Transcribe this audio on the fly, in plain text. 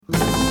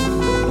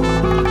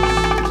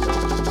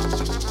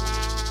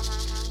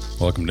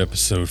Welcome to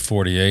episode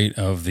 48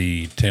 of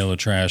the Taylor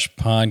Trash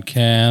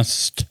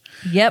podcast.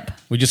 Yep.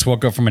 We just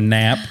woke up from a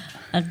nap.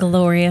 A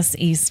glorious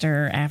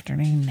Easter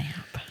afternoon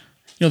nap.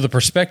 You know, the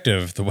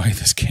perspective, the way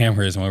this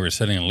camera is when we were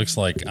sitting, it looks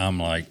like I'm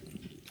like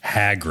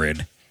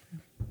Hagrid.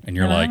 And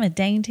you're like... I'm a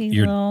dainty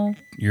little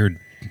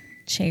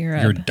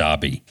cherub. You're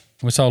Dobby.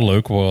 We saw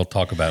Luke. We'll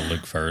talk about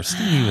Luke first.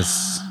 He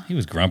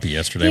was grumpy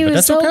yesterday, but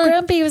that's okay. He was so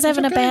grumpy. He was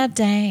having a bad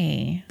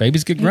day.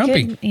 Babies get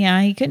grumpy.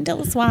 He couldn't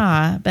tell us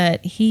why,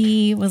 but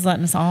he was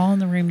letting us all in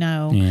the room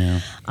know.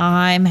 Yeah.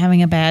 I'm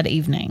having a bad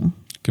evening.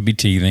 Could be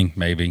teething,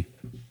 maybe.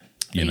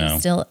 You know.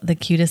 Still the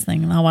cutest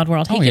thing in the whole wide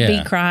world. He could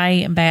be cry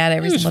and bad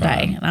every single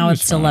day, and I would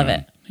still love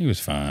it. He was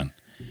fine.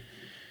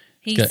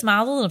 He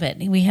smiled a little bit.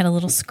 We had a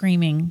little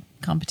screaming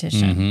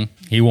competition.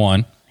 Mm-hmm. He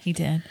won. He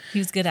did. He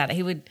was good at it.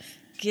 He would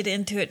get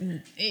into it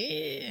and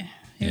he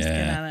was good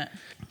at it.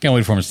 Can't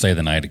wait for him to stay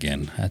the night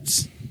again.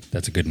 That's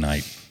a good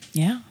night.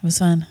 Yeah, it was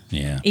fun.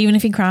 Yeah. Even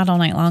if he cried all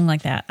night long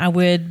like that, I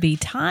would be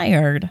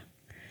tired.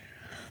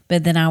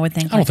 But then I would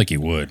think... I don't think he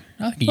would.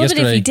 I think but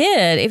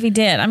if he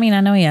did, I mean, I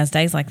know he has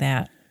days like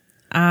that.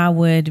 I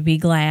would be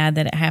glad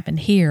that it happened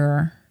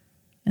here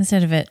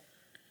instead of at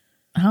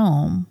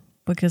home,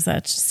 because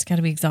that's just got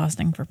to be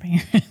exhausting for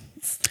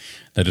parents.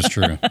 That is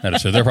true.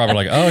 They're probably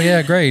like, oh,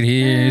 yeah, great.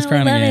 He's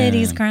crying again.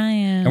 He's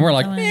crying. And we're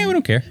like, yeah, we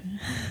don't care.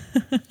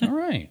 All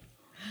right.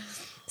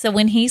 So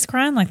when he's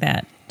crying like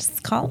that,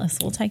 just call us.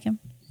 We'll take him.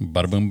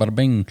 Bada boom, bada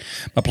bing.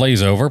 My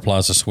play's over,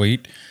 Plaza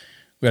Suite.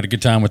 We had a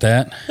good time with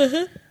that.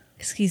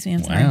 Excuse me,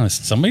 I'm sorry. Wow,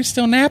 somebody's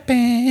still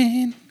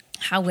napping.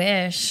 I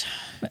wish.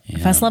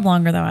 If I slept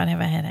longer, though, I'd have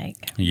a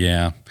headache.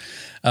 Yeah.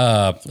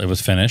 It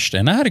was finished,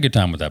 and I had a good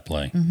time with that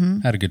play.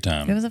 Mm-hmm. Had a good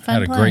time. It was a fun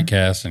Had a play. great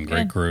cast and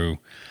great crew.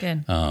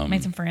 Good.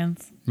 Made some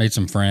friends. Made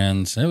some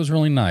friends. It was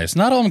really nice.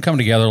 Not all of them come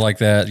together like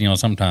that. You know,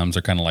 sometimes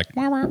they're kind of like,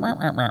 wah, wah, wah,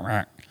 wah, wah,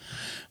 wah.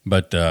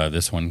 But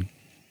this one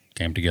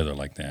came together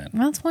like that.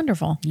 Well, that's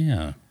wonderful.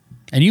 Yeah.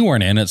 And you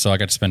weren't in it, so I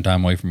got to spend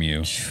time away from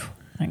you.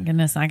 Thank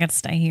goodness I got to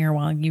stay here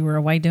while you were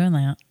away doing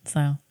that.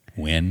 So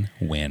Win.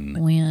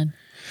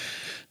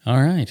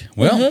 All right.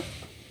 Well,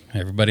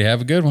 everybody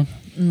have a good one.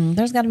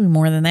 There's got to be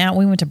more than that.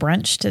 We went to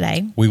brunch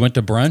today. We went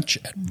to brunch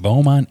at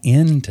Beaumont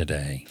Inn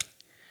today.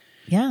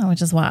 Yeah,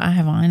 which is why I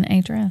have on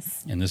a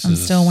dress. And I'm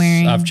still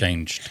wearing... I've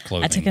changed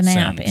clothing. I took a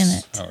nap in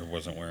it. I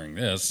wasn't wearing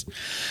this.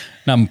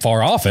 Now, I'm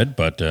far off it,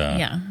 but,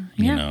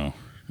 you know.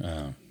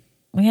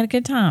 We had a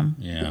good time.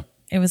 Yeah.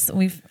 It was,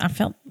 I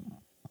felt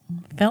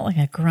like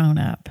a grown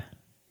up.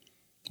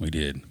 We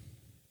did.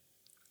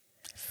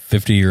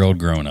 50-year-old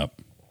grown up.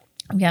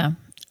 Yeah.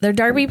 Their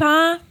Derby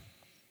pie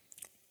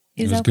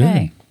is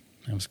okay.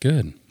 Good. It was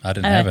good. I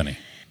didn't have any.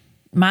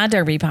 My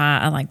Derby pie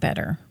I like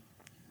better.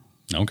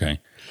 Okay.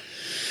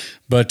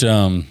 But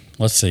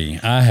let's see.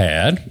 I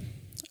had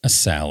a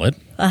salad.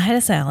 I had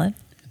a salad.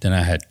 Then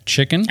I had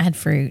chicken. I had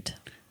fruit.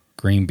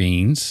 Green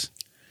beans.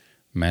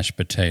 Mashed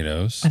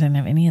potatoes. I didn't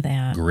have any of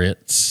that.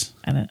 Grits.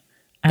 I didn't.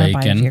 Bacon.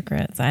 I had your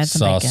grits. I had some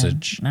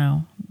sausage. Bacon.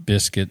 No.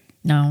 Biscuit.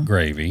 No.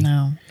 Gravy.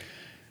 No.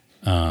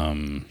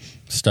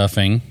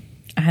 Stuffing.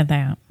 I had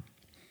that.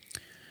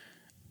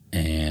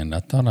 And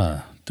I thought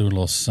I threw a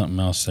little something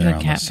else there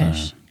on catfish. the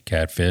side.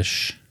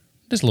 Catfish.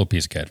 Just a little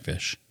piece of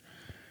catfish.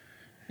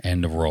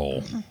 And a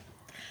roll.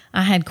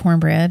 I had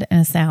cornbread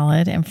and a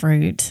salad and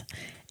fruit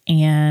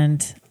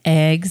and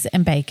eggs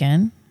and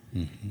bacon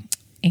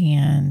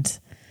and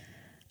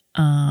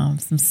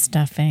some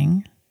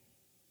stuffing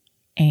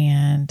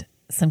and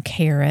some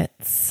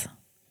carrots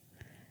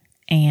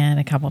and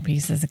a couple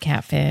pieces of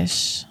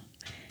catfish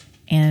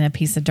and a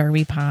piece of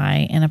Derby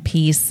pie and a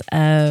piece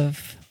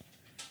of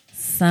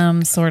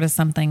some sort of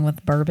something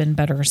with bourbon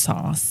butter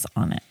sauce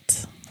on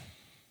it.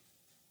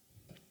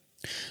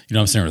 You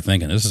know, I'm sitting there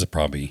thinking, this is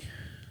probably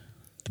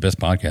the best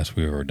podcast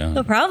we've ever done.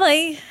 Well,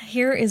 probably.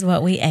 Here is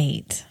what we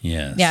ate.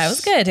 Yes. Yeah, it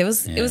was good. It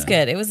was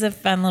good. It was a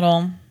fun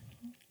little,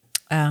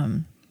 I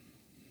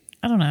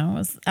don't know, it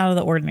was out of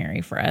the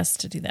ordinary for us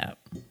to do that.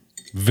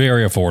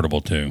 Very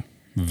affordable, too.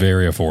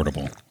 Very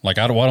affordable. Like,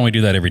 why don't we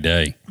do that every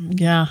day?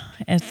 Yeah,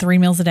 at 3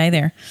 meals a day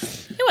there.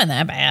 It wasn't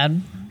that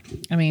bad.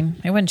 I mean,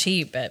 it wasn't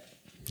cheap, but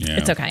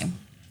it's okay.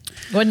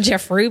 It wasn't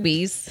Jeff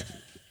Ruby's.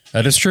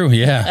 That is true,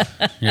 yeah.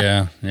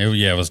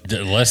 It was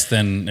less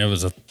than, it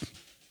was a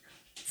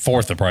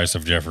fourth the price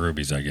of Jeff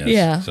Ruby's, I guess.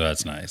 Yeah. So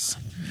that's nice.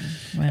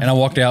 Well, and I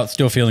walked out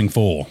still feeling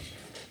full.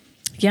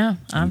 Yeah,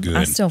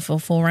 I still feel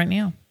full right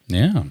now.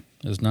 Yeah,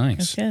 it was nice.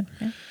 It's good.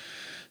 Yeah.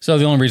 So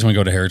the only reason we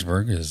go to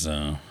Harrodsburg is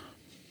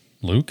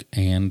Luke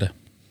and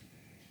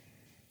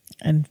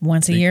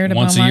once a year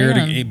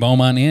to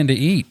Beaumont Inn to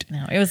eat.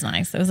 No, it was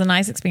nice. It was a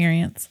nice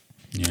experience.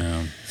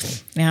 Yeah.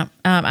 Yeah.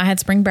 I had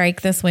spring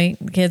break this week,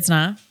 the kids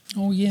and I.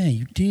 Oh, yeah,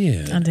 you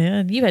did. I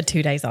did. You had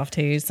 2 days off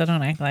too, so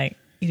don't act like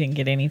you didn't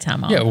get any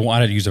time off. Yeah, well, I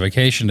had to use a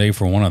vacation day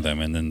for one of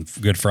them, and then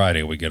Good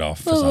Friday we get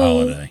off as a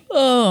holiday.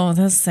 Oh,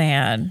 that's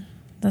sad.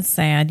 That's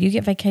sad. You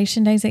get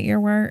vacation days at your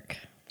work?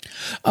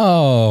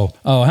 Oh,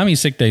 how many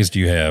sick days do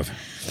you have?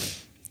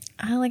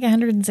 I like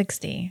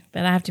 160,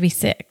 but I have to be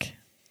sick.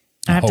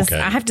 I have Okay.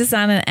 to. I have to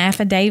sign an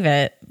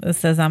affidavit that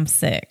says I'm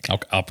sick.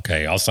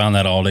 Okay, I'll sign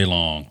that all day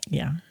long.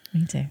 Yeah,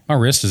 me too. My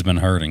wrist has been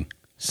hurting.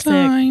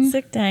 Sign.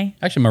 Sick day.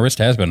 Actually, my wrist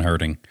has been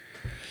hurting.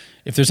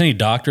 If there's any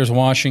doctors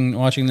watching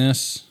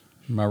this,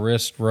 my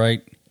wrist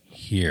right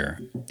here.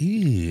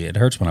 Ew, it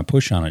hurts when I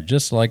push on it,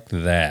 just like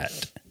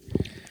that.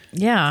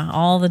 Yeah,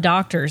 all the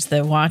doctors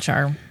that watch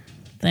our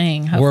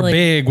thing. We're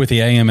big with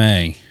the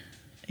AMA.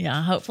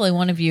 Yeah, hopefully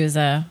one of you is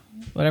a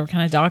whatever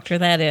kind of doctor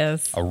that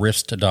is. A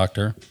wrist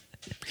doctor.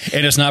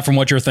 And it's not from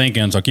what you're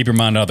thinking, so keep your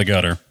mind out of the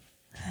gutter.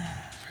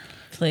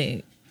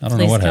 Please. I don't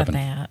know what happened.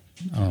 That.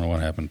 I don't know what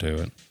happened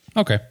to it.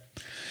 Okay.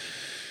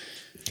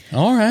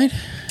 All right.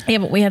 Yeah,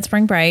 but we had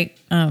spring break.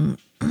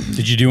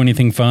 Did you do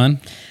anything fun?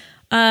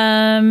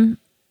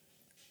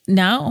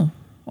 No.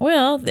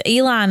 Well,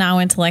 Eli and I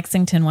went to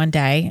Lexington one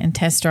day and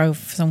test drove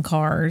some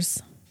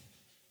cars. You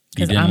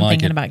Because didn't I'm like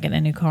thinking it? about getting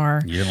a new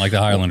car. You didn't like the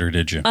Highlander,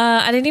 did you?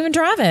 I didn't even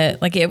drive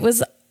it. Like, it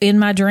was in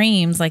my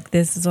dreams. Like,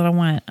 this is what I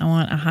want. I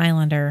want a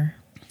Highlander.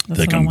 That's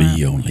there what I can want.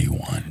 be only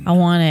one. I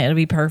want it. It'll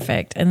be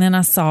perfect. And then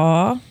I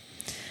saw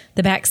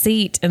the back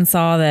seat and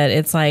saw that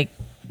it's like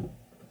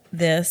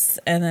this,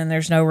 and then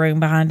there's no room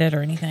behind it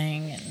or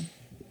anything. And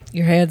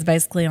your head's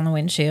basically on the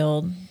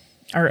windshield.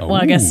 Or, well,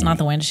 I guess Ooh. not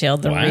the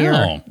windshield, the Wow.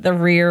 rear. The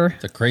rear.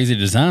 It's a crazy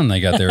design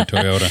they got there at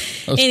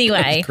Toyota.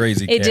 Anyway, those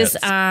crazy it cats.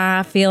 just,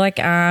 I feel like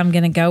I'm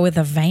going to go with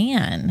a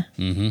van.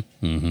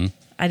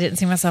 I didn't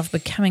see myself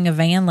becoming a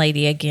van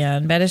lady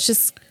again, but it's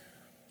just,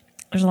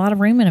 there's a lot of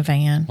room in a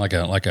van. like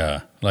a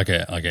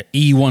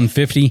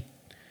E150.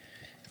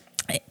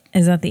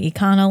 Is that the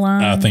Econo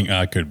line? I think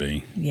I could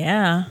be.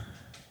 Yeah.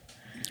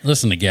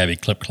 Listen to Gabby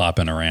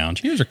clip-clopping around.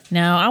 She was a,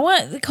 No, I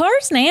want the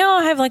cars now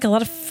have like a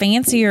lot of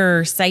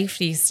fancier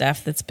safety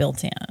stuff that's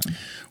built in.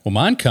 well,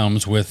 mine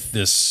comes with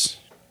this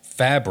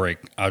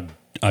fabric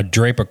I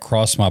drape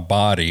across my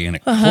body, and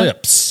it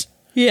clips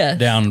Yeah.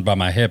 down by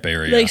my hip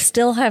area. They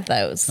still have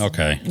those.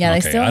 Okay. Yeah, they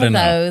Okay. still I have didn't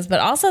know. those.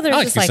 But also there's I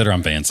like just to consider like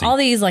I'm fancy. all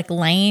these like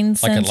lane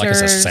sensors Like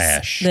it's a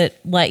sash. that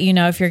let you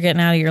know if you're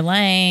getting out of your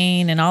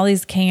lane, and all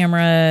these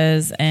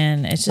cameras,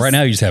 and it's just Right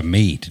now, you just have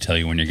me to tell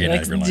you when you're getting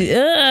out of your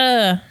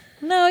lane.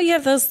 no, you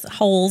have those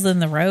holes in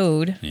the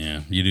road.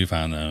 Yeah, you do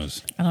find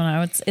those. I don't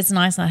know. It's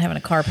nice not having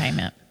a car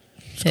payment.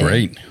 It's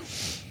great.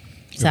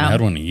 So- I haven't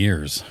had one in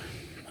years.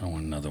 I don't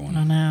want another one.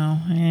 I know.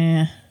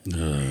 Yeah.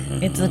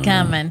 It's a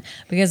coming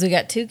because we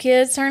got 2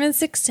 kids turning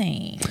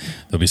 16.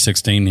 They'll be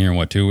 16 here in,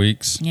 what, 2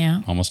 weeks?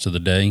 Yeah. Almost to the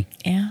day.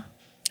 Yeah.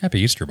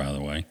 Happy Easter, by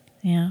the way.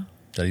 Yeah.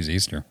 Today's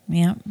Easter.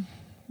 Yeah.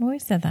 We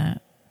always said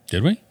that.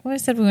 Did we? We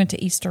always said we went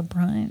to Easter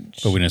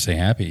brunch. But we didn't say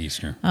Happy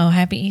Easter. Oh,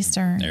 happy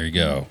Easter. There you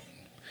go.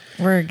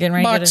 We're getting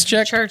ready Box to go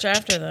to check. church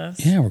after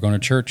this. Yeah, we're going to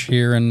church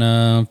here in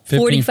 15,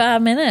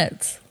 45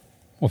 minutes.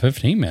 Well,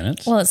 15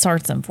 minutes. Well, it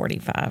starts in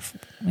 45.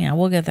 Yeah,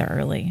 we'll get there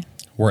early.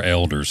 We're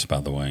elders, by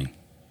the way.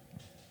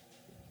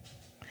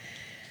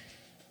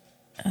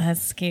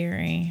 That's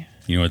scary.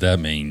 You know what that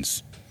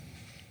means?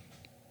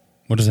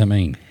 What does that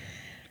mean?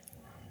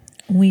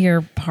 We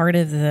are part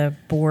of the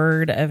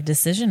board of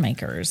decision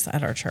makers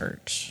at our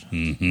church.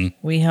 Mm-hmm.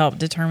 We help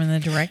determine the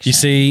direction. You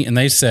see, and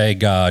they say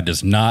God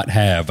does not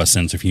have a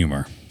sense of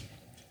humor.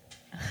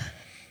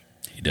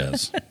 He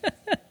does.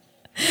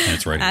 And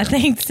it's right here. I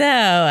think so.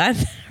 I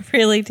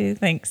really do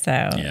think so.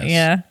 Yes.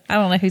 Yeah. I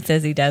don't know who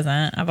says he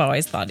doesn't. I've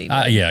always thought he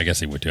did. Yeah, I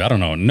guess he would too. I don't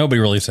know. Nobody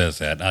really says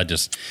that.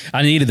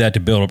 I needed that to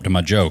build up to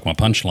my joke. My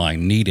punchline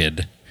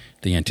needed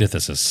the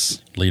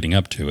antithesis leading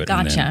up to it.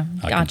 And Gotcha.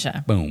 then I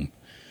Gotcha. Boom.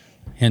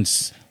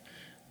 Hence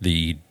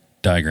the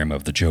diagram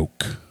of the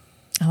joke.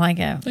 I like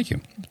it. Thank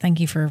you. Thank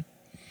you for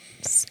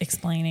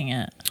explaining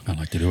it. I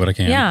like to do what I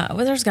can. Yeah.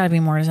 Well, there's got to be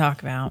more to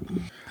talk about.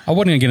 I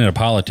wasn't going to get into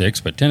politics,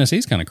 but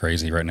Tennessee's kind of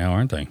crazy right now,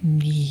 aren't they?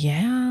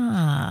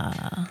 Yeah.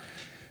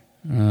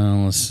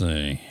 Let's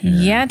see. Here.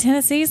 Yeah.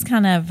 Tennessee's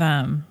kind of,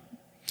 I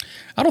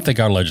don't think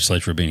our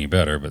legislature would be any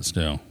better, but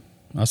still.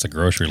 That's a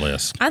grocery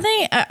list. I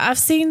think I've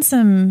seen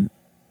some,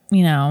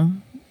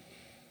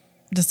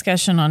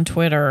 discussion on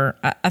Twitter.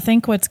 I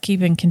think what's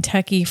keeping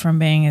Kentucky from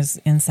being as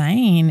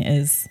insane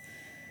is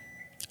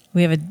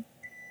we have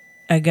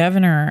a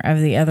governor of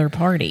the other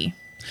party.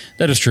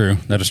 That is true.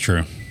 That is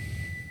true.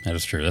 That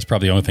is true. That's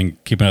probably the only thing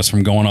keeping us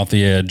from going off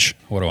the edge.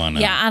 What do I know?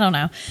 Yeah, I don't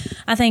know.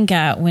 I think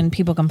when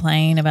people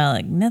complain about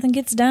like nothing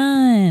gets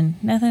done,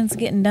 nothing's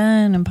getting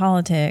done in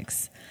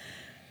politics,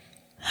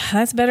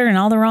 that's better than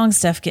all the wrong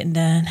stuff getting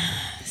done.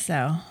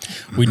 So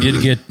We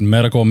did get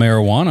medical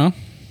marijuana.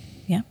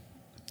 yeah.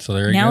 So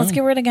there you go. Now let's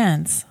get rid of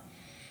guns.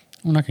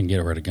 We're not going to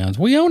get rid of guns.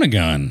 We own a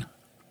gun.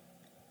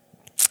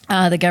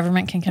 The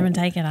government can come and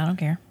take it. I don't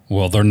care.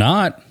 Well, they're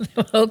not.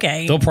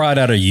 Okay. They'll pry it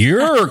out of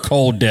your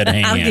cold, dead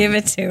hand. I'll give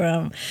it to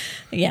them.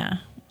 Yeah.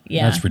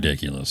 Yeah. That's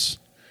ridiculous.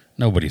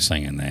 Nobody's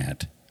saying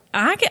that.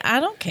 I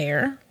don't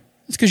care.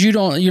 It's because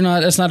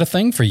that's not a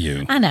thing for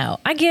you. I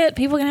know. I get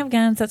people can have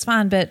guns. That's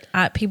fine. But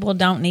people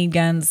don't need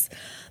guns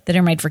that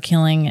are made for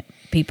killing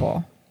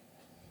people.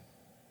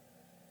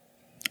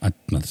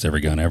 That's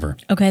every gun ever.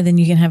 Okay, then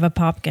you can have a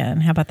pop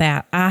gun. How about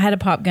that? I had a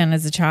pop gun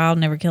as a child,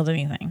 never killed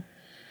anything.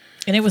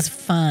 And it was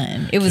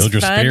fun. It was Killed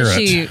your fun to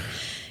spirit. shoot.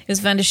 It was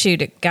fun to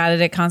shoot. It got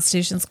it at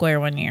Constitution Square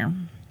one year.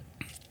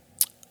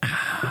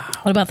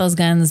 What about those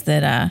guns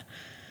that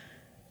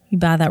you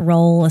buy that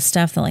roll of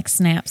stuff that like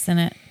snaps in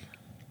it?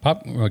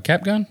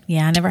 Cap gun?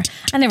 Yeah,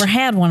 I never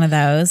had one of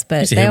those,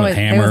 but they always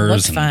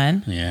looked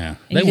fun. Yeah,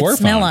 they were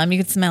smell fun. You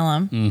could smell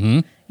them. Mm-hmm.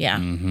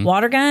 Yeah,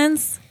 water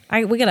guns.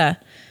 We got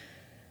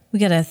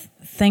a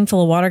thing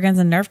full of water guns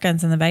and Nerf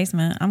guns in the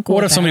basement. I'm cool.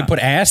 What if somebody put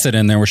acid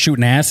in there? We're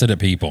shooting acid at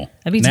people.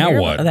 That'd be now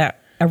terrible. what?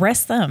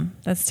 Arrest them.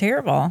 That's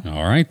terrible.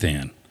 All right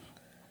then.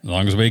 As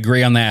long as we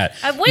agree on that,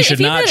 you should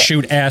not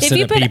shoot acid at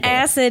people. If you put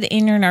acid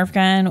in your Nerf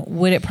gun,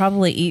 would it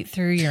probably eat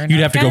through your Nerf gun?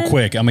 You'd have to go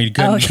quick. I mean, you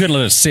couldn't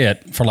let it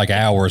sit for like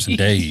hours and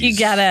days.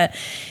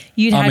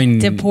 You'd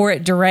have to pour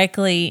it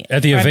directly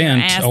at the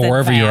event or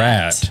wherever you're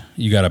at.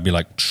 You got to be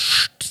like,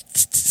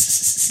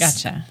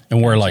 gotcha.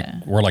 And wear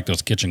like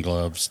those kitchen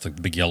gloves, the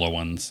big yellow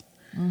ones.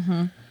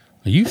 Mm-hmm.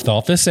 You've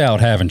thought this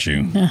out, haven't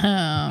you?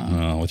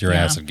 With your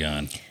acid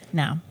gun.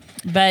 No,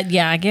 but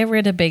yeah, get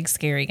rid of big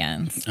scary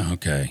guns.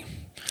 Okay.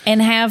 And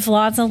have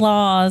lots of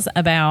laws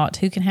about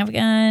who can have a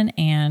gun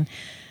and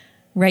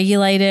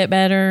regulate it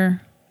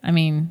better. I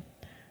mean,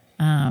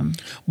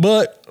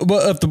 but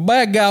if the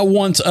bad guy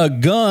wants a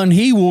gun,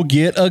 he will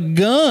get a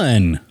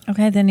gun.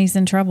 Okay, then he's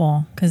in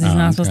trouble because he's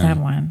not supposed to have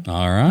one.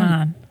 All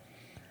right.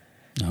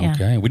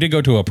 Okay, we did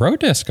go to a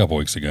protest a couple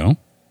weeks ago.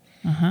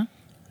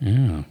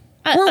 Yeah.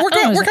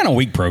 We're kind of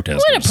weak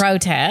protesters. It wasn't a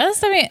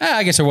protest. I mean,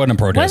 I guess it wasn't a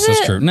protest.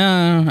 That's true.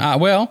 No,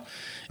 well,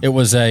 it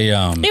was a.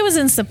 It was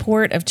in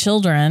support of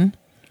children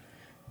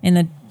in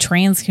the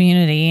trans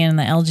community and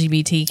the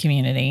LGBT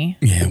community.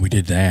 Yeah, we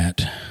did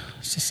that.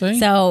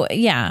 So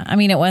yeah, I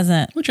mean, it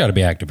wasn't. We try to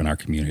be active in our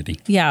community.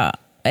 Yeah,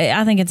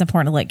 I think it's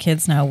important to let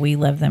kids know we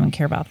love them and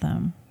care about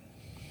them.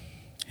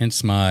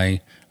 Hence my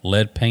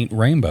lead paint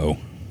rainbow.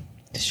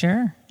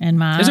 Sure, and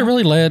my is it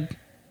really lead?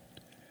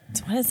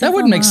 That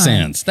would make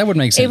sense. That would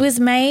make sense. It was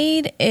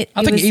made.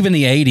 I think even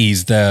the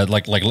 80s, the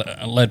like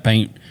lead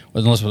paint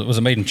was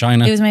it made in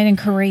China? It was made in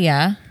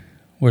Korea.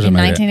 Where's in it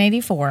made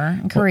 1984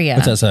 in Korea.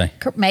 What's that say?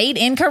 Made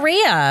in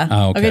Korea.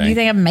 Oh, okay. Do you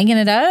think I'm making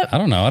it up? I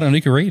don't know. I don't know.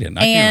 You can read it.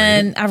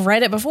 I've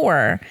read it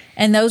before.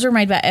 And those were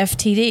made by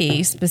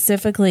FTD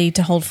specifically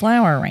to hold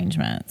flower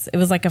arrangements. It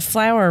was like a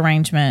flower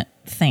arrangement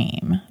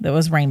theme that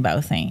was rainbow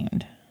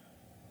themed.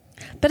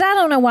 But I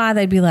don't know why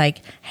they'd be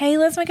like, hey,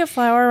 let's make a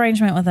flower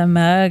arrangement with a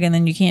mug and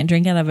then you can't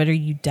drink out of it or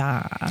you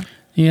die.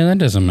 Yeah, that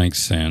doesn't make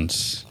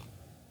sense.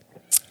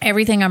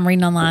 Everything I'm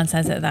reading online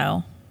says it,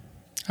 though.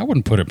 I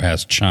wouldn't put it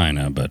past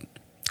China, but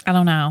I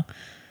don't know.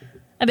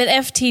 I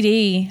bet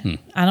FTD.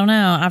 I don't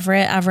know. I've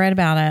read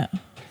about it.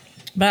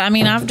 But I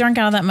mean, I've drunk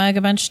out of that mug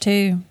a bunch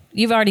too.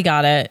 You've already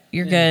got it.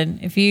 You're good.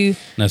 If you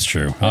That's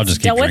true. I'll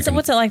just keep drinking.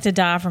 What's it like to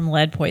die from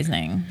lead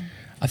poisoning?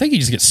 I think you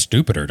just get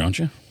stupider, don't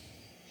you?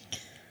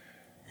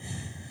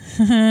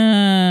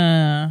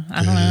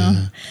 I don't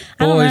know.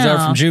 Boys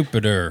are from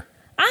Jupiter.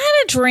 I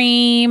had a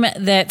dream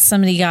that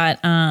somebody got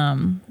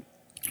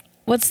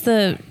what's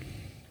the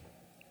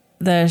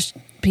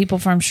people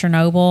from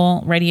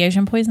Chernobyl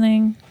radiation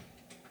poisoning?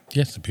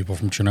 Yes, the people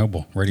from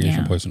Chernobyl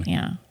radiation poisoning.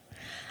 Yeah.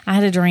 I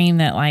had a dream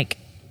that like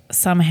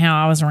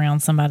somehow I was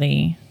around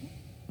somebody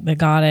that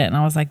got it and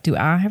I was like, do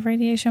I have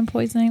radiation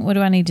poisoning? What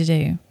do I need to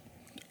do?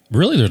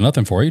 Really, there's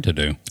nothing for you to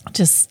do.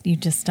 You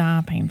just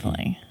die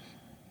painfully.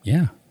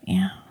 Yeah.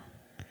 Yeah.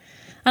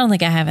 I don't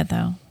think I have it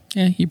though.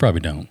 Yeah, you probably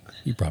don't.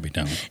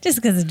 Just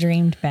because I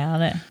dreamed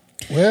about it.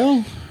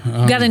 Well,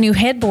 got a new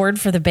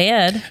headboard for the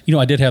bed.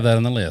 I did have that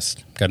on the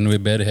list. Got a new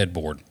bed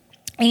headboard.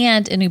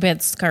 And a new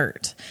bed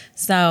skirt.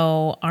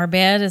 So our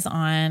bed is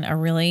on a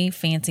really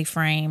fancy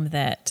frame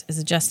that is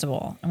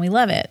adjustable, and we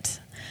love it.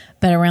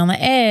 But around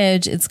the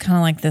edge, it's kind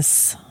of like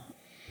this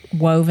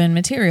woven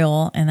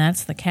material, and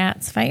that's the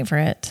cat's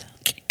favorite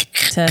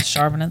to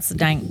sharpen its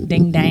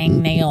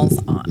ding-dang nails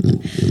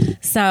on.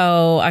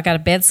 So I got a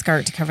bed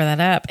skirt to cover that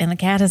up, and the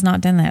cat has not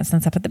done that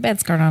since I put the bed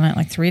skirt on it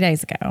like 3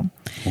 days ago.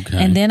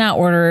 Okay. And then I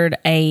ordered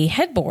a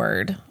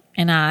headboard,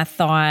 and I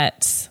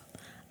thought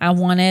I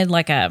wanted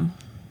like a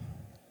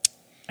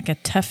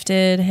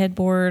tufted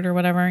headboard or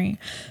whatever,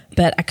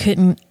 but I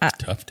couldn't.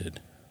 Tufted?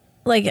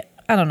 Like,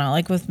 I don't know,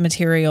 like with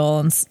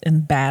material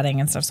and batting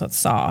and stuff, so it's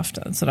soft.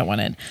 That's what I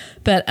wanted.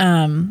 But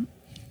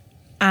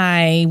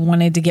I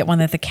wanted to get one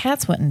that the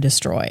cats wouldn't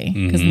destroy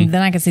because then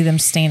I could see them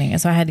staining it.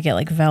 So I had to get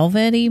like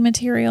velvety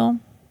material.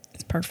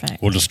 It's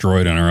perfect. We'll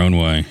destroy it in our own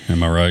way.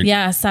 Am I right?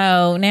 Yeah.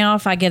 So now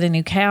if I get a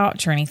new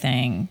couch or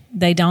anything,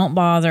 they don't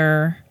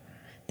bother.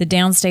 The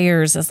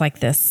downstairs is like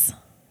this.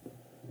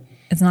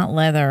 It's not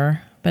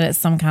leather, but it's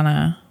some kind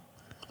of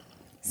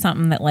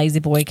something that Lazy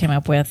Boy came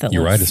up with. That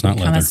You're looks right. It's not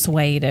kind leather. of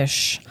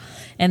suede-ish.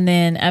 And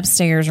then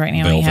upstairs right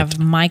now we have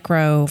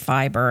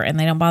microfiber, and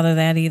they don't bother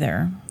that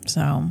either.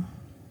 So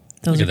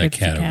those Look are at good that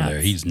cat for over cats.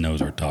 there. He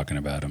knows we're talking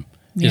about him.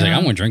 He's like,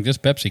 I'm going to drink this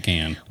Pepsi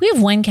can. We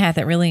have one cat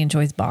that really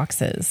enjoys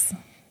boxes.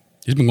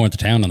 He's been going to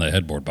town on that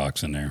headboard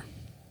box in there.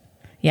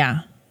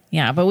 Yeah.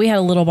 Yeah. But we had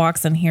a little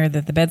box in here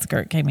that the bed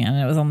skirt came in,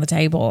 and it was on the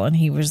table, and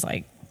he was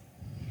like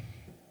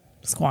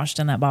squashed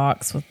in that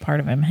box with part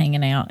of him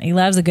hanging out. He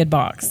loves a good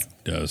box.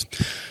 Does.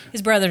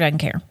 His brother doesn't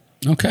care.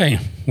 Okay.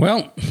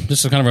 Well,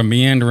 this is kind of a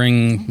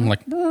meandering,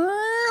 like,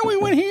 we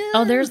went here.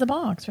 Oh, there's the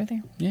box right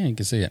there. Yeah, you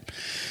can see it.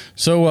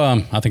 So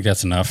I think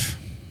that's enough.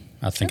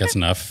 That's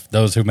enough.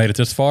 Those who made it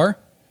this far,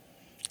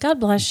 God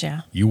bless you.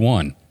 you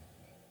won.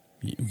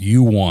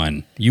 You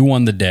won. You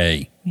won the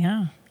day.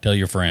 Yeah. Tell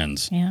your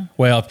friends. Yeah.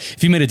 Well,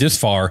 if you made it this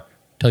far,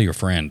 tell your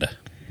friend.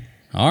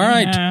 All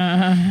right. All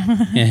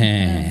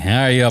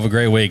right. You have a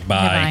great week.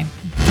 Bye.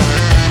 Bye.